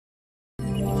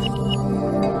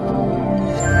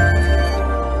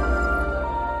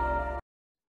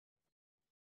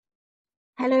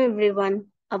Hello everyone,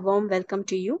 a warm welcome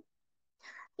to you.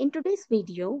 In today's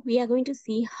video, we are going to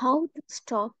see how to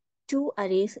stock two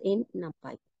arrays in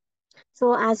Numpy.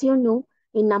 So as you know,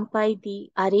 in Numpy, the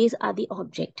arrays are the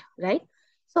object, right?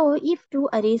 So if two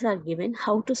arrays are given,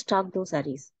 how to stock those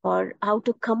arrays or how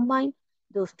to combine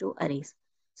those two arrays.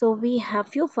 So we have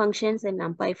few functions in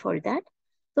Numpy for that.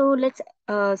 So let's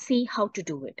see how to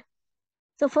do it.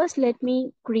 So first, let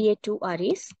me create two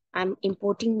arrays. I'm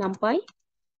importing Numpy.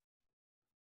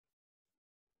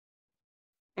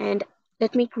 And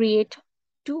let me create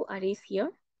two arrays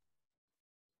here.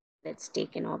 Let's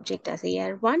take an object as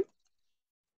AR1.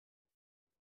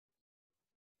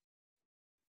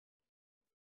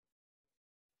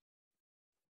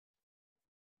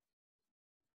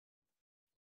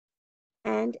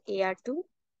 And AR2.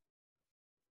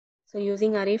 So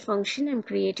using array function, I'm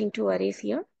creating two arrays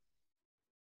here.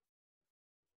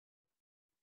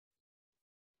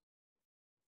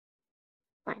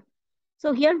 Fine.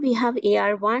 So here we have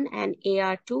AR1 and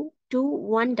AR2, two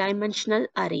one-dimensional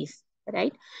arrays,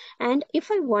 right? And if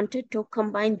I wanted to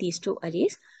combine these two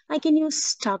arrays, I can use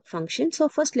stock function. So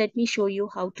first, let me show you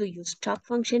how to use stock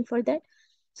function for that.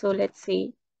 So let's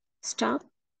say stock,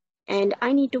 and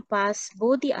I need to pass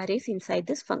both the arrays inside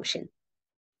this function.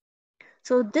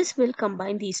 So this will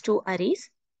combine these two arrays,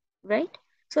 right?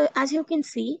 So as you can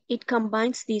see, it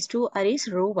combines these two arrays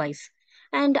row-wise.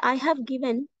 And I have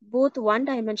given both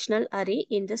one-dimensional array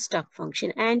in the stock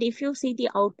function. And if you see the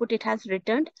output, it has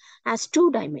returned as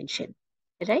 2-dimension,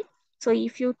 right? So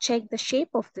if you check the shape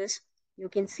of this, you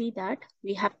can see that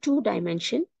we have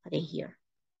 2-dimension array here,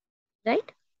 right?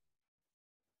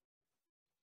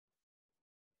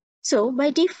 So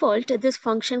by default, this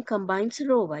function combines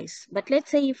row-wise. But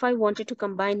let's say if I wanted to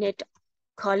combine it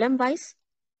column-wise,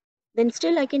 then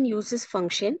still I can use this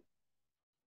function.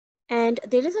 And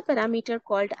there is a parameter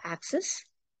called access.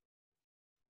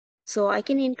 So I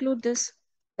can include this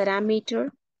parameter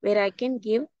where I can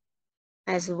give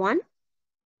as 1.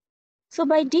 So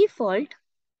by default,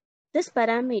 this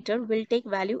parameter will take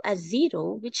value as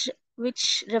 0,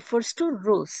 which refers to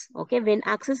rows. Okay, when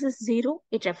access is 0,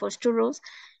 it refers to rows.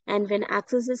 And when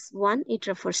access is 1, it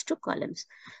refers to columns.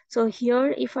 So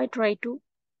here, if I try to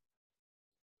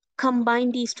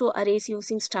combine these two arrays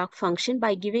using stock function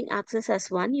by giving access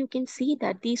as 1, you can see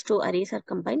that these two arrays are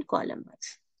combined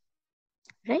column-wise,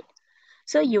 right?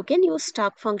 So you can use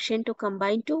stock function to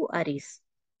combine two arrays,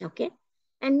 okay?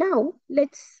 And now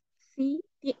let's see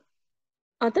the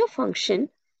other function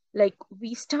like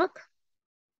Vstack.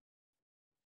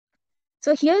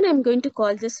 So here I'm going to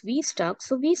call this Vstack.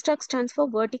 So Vstack stands for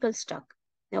vertical stack,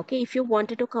 okay? If you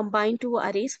wanted to combine two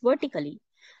arrays vertically,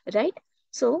 right?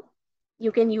 So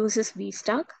you can use this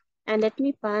Vstack, and let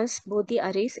me pass both the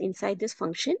arrays inside this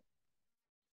function.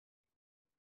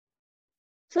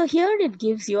 So here it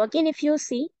gives you, again, if you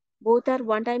see, both are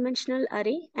one-dimensional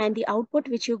array and the output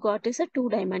which you got is a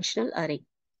two-dimensional array,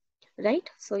 right?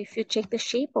 So if you check the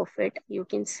shape of it, you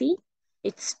can see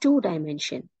it's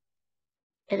 2-dimension,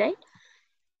 right?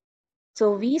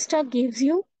 So Vstack gives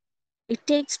you, it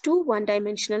takes two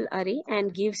one-dimensional array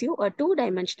and gives you a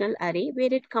two-dimensional array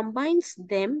where it combines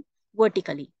them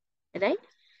vertically, right?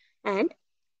 And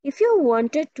if you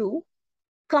wanted to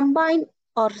combine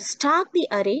or stack the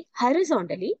array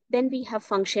horizontally, then we have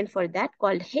function for that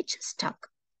called Hstack.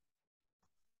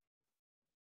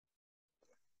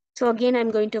 So again,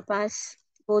 I'm going to pass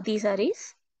both these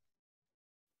arrays.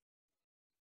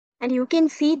 And you can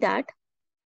see that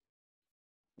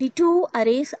the two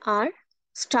arrays are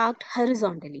stacked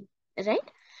horizontally, right?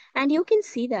 And you can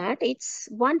see that it's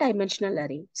one-dimensional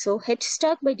array. So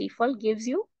Hstack by default gives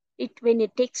you, when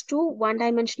it takes two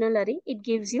one-dimensional array, it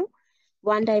gives you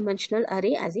one-dimensional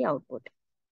array as the output,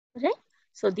 right?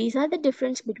 So these are the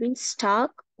difference between stack,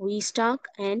 Vstack,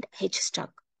 and Hstack.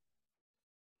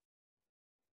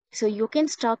 So you can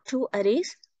stack two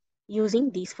arrays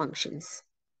using these functions.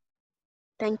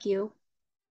 Thank you.